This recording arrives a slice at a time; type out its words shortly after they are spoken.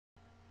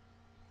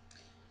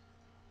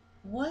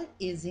What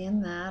is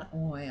in that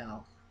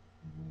oil?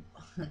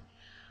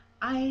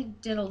 I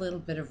did a little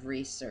bit of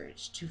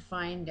research to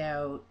find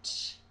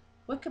out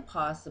what could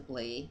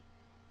possibly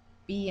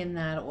be in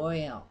that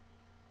oil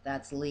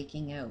that's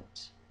leaking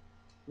out.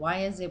 Why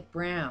is it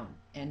brown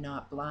and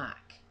not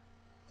black?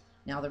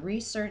 Now, the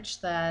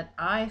research that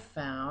I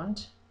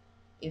found,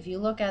 if you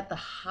look at the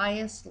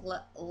highest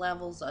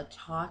levels of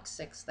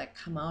toxics that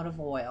come out of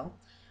oil,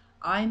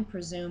 I'm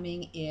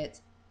presuming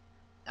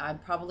I'm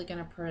probably going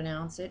to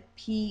pronounce it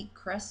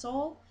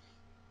p-cresol,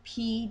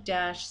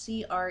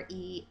 p-cresol.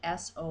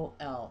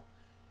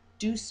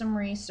 Do some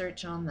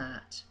research on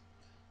that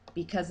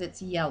because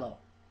it's yellow.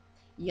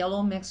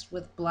 Yellow mixed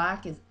with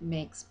black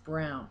makes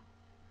brown.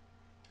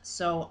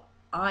 So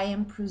I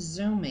am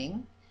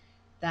presuming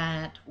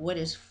that what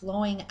is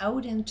flowing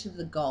out into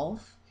the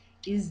Gulf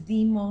is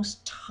the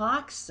most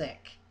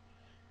toxic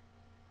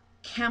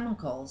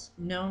chemicals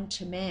known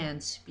to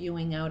man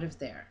spewing out of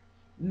there,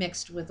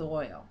 mixed with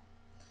oil.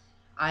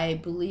 I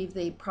believe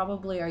they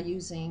probably are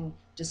using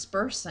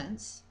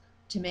dispersants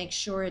to make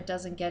sure it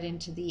doesn't get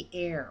into the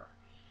air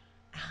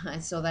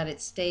so that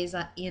it stays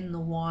in the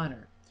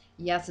water.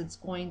 Yes, it's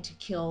going to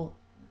kill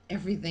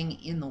everything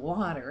in the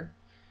water,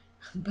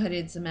 but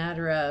it's a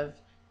matter of,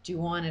 do you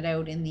want it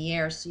out in the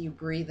air so you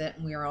breathe it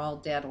and we're all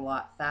dead a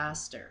lot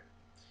faster?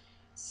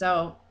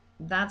 So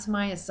that's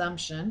my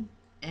assumption,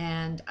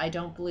 and I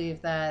don't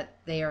believe that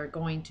they are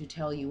going to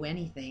tell you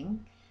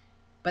anything,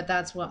 but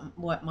that's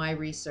what my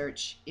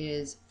research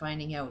is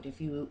finding out.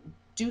 If you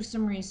do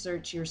some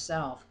research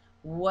yourself,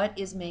 what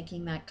is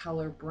making that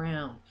color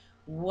brown?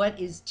 What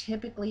is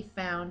typically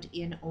found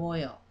in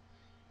oil?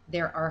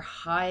 There are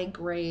high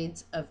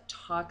grades of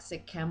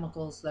toxic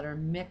chemicals that are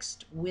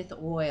mixed with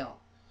oil.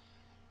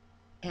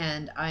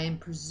 And I am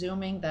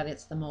presuming that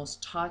it's the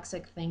most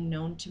toxic thing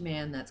known to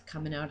man that's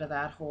coming out of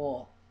that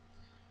hole.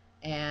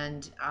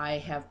 And I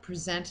have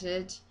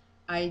presented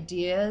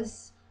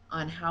ideas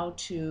on how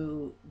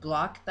to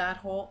block that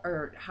hole,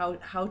 or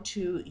how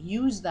to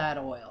use that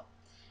oil,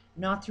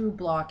 not through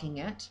blocking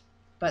it,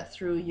 but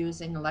through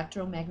using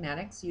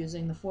electromagnetics,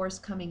 using the force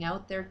coming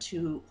out there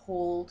to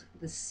hold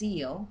the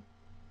seal.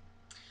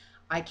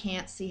 I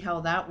can't see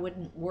how that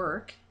wouldn't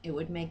work. It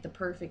would make the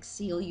perfect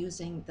seal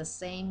using the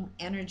same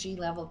energy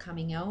level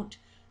coming out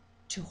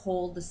to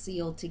hold the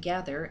seal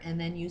together, and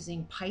then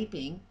using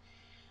piping.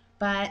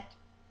 But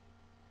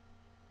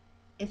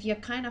if you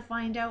kind of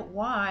find out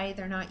why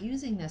they're not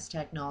using this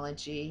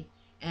technology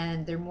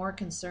and they're more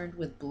concerned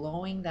with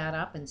blowing that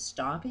up and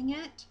stopping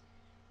it,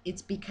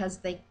 it's because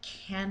they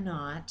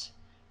cannot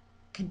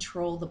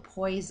control the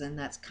poison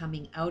that's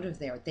coming out of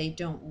there. They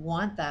don't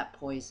want that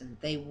poison.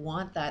 They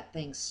want that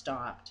thing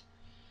stopped.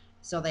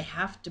 So they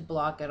have to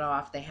block it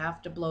off. They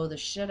have to blow the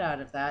shit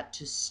out of that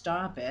to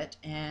stop it,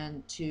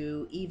 and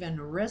to even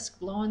risk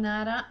blowing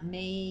that up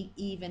may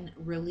even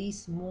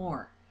release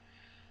more.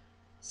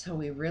 So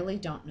we really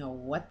don't know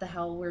what the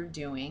hell we're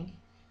doing.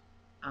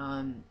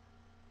 Um,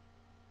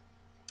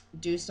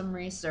 do some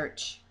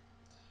research.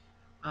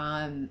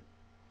 Um,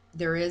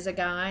 there is a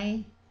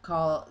guy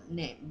called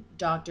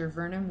Dr.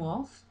 Vernon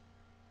Wolf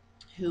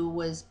who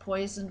was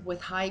poisoned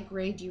with high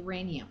grade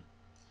uranium,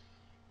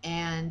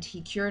 and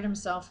he cured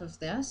himself of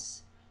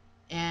this.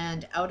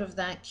 And out of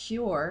that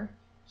cure,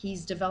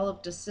 he's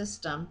developed a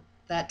system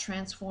that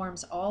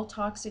transforms all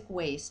toxic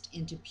waste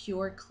into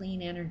pure,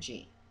 clean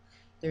energy.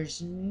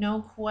 There's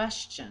no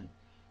question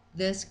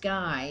this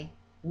guy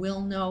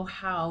will know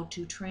how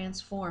to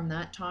transform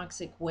that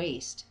toxic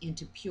waste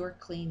into pure,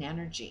 clean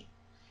energy.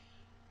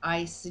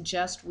 I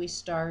suggest we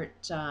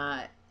start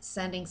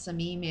sending some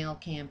email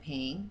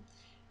campaign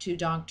to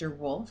Dr.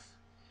 Wolf.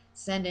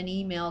 Send an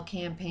email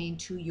campaign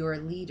to your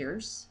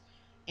leaders,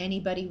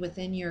 anybody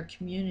within your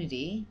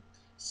community.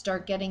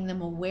 Start getting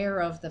them aware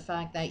of the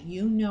fact that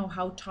you know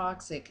how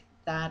toxic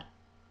that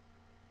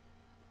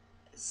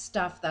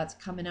stuff that's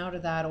coming out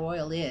of that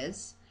oil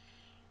is,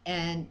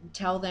 and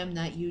tell them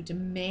that you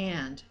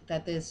demand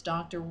that this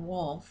Dr.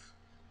 Wolf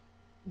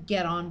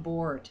get on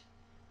board.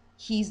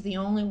 He's the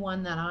only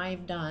one that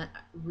I've done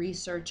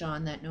research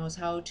on that knows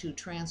how to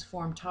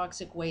transform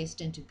toxic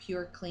waste into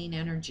pure, clean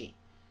energy.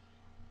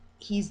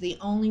 He's the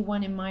only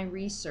one in my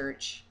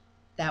research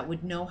that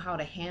would know how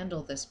to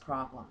handle this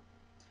problem.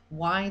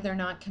 Why they're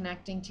not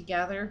connecting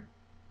together,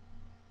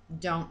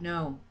 don't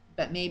know.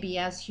 But maybe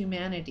as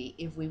humanity,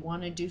 if we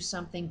want to do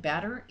something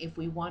better, if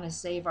we want to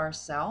save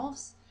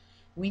ourselves,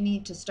 we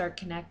need to start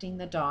connecting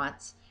the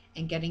dots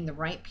and getting the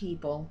right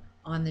people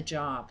on the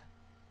job.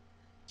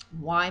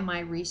 Why my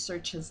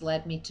research has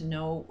led me to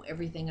know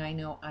everything I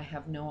know, I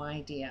have no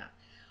idea.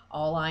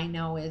 All I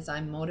know is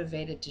I'm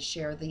motivated to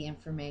share the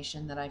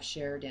information that I've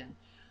shared in.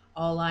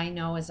 All I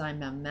know is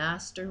I'm a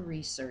master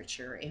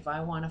researcher. If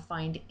I want to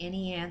find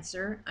any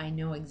answer, I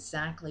know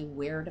exactly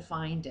where to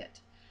find it.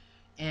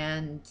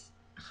 And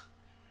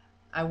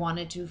I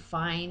wanted to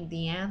find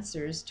the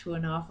answers to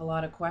an awful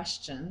lot of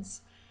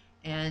questions,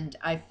 and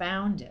I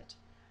found it.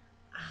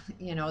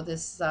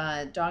 This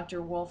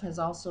Dr. Wolf has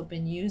also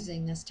been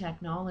using this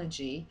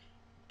technology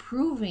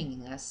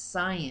proving this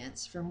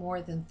science for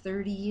more than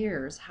 30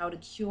 years, how to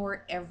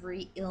cure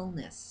every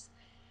illness.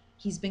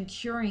 He's been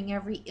curing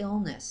every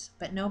illness,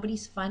 but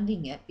nobody's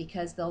funding it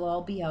because they'll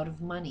all be out of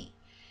money.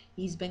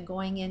 He's been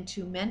going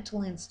into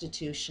mental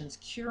institutions,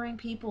 curing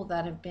people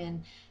that have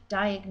been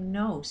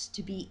diagnosed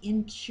to be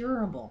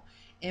incurable.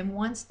 And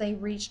once they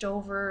reached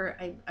over,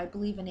 I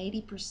believe, an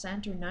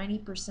 80% or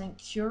 90%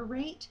 cure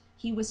rate,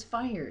 he was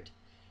fired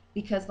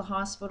because the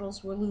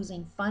hospitals were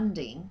losing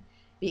funding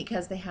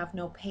because they have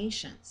no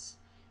patients.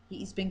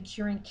 He's been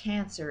curing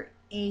cancer,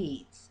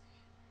 AIDS,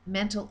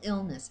 mental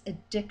illness,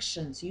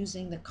 addictions,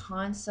 using the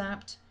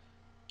concept,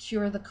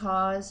 cure the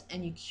cause,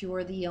 and you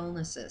cure the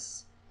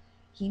illnesses.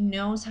 He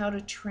knows how to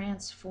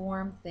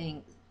transform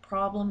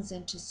problems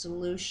into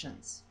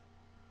solutions.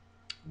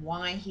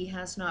 Why he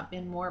has not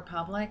been more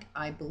public,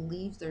 I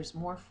believe there's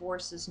more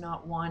forces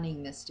not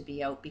wanting this to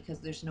be out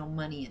because there's no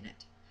money in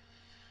it.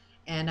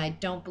 And I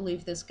don't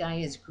believe this guy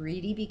is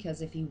greedy,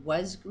 because if he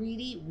was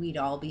greedy, we'd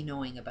all be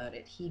knowing about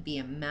it. He'd be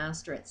a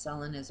master at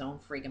selling his own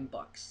friggin'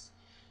 books.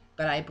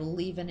 But I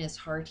believe in his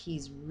heart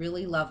he's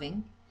really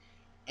loving,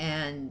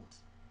 and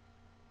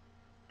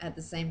at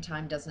the same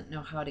time doesn't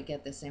know how to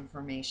get this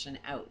information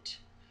out.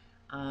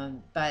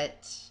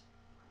 But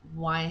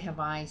why have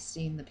I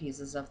seen the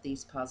pieces of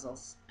these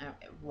puzzles?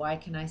 Why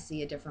can I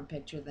see a different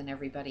picture than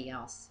everybody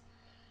else?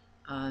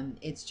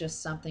 It's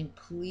just something,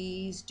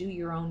 please do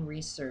your own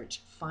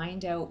research.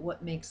 Find out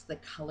what makes the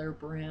color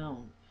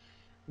brown.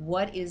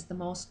 What is the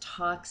most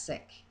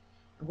toxic?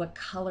 What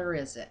color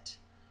is it?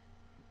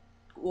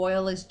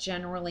 Oil is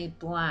generally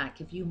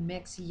black. If you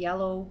mix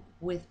yellow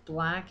with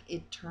black,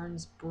 it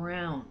turns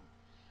brown.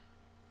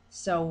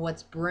 So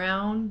what's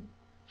brown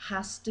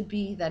has to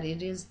be that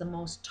it is the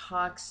most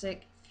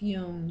toxic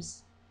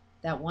fumes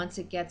that once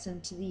it gets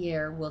into the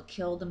air will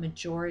kill the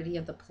majority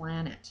of the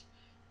planet.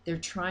 They're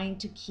trying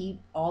to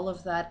keep all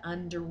of that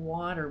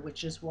underwater,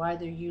 which is why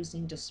they're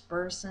using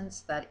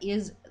dispersants that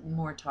is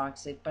more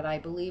toxic, but I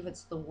believe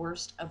it's the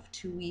worst of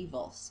two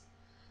evils.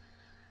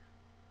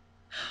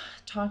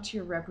 Talk to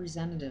your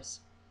representatives.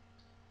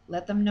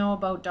 Let them know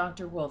about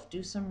Dr. Wolf.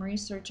 Do some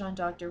research on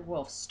Dr.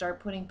 Wolf. Start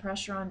putting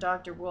pressure on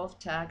Dr. Wolf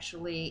to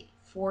actually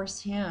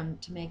force him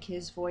to make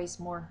his voice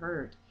more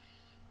heard.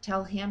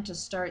 Tell him to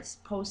start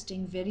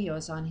posting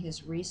videos on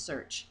his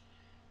research.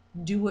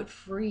 Do it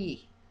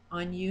free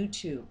on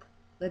YouTube.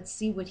 Let's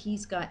see what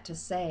he's got to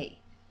say.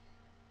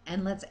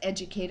 And let's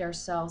educate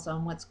ourselves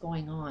on what's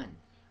going on.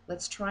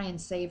 Let's try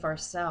and save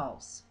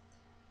ourselves.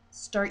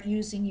 Start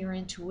using your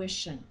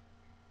intuition.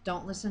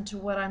 Don't listen to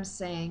what I'm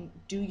saying.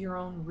 Do your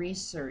own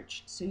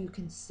research so you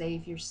can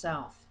save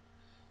yourself.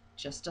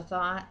 Just a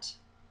thought.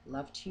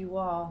 Love to you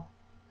all.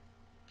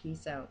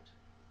 Peace out.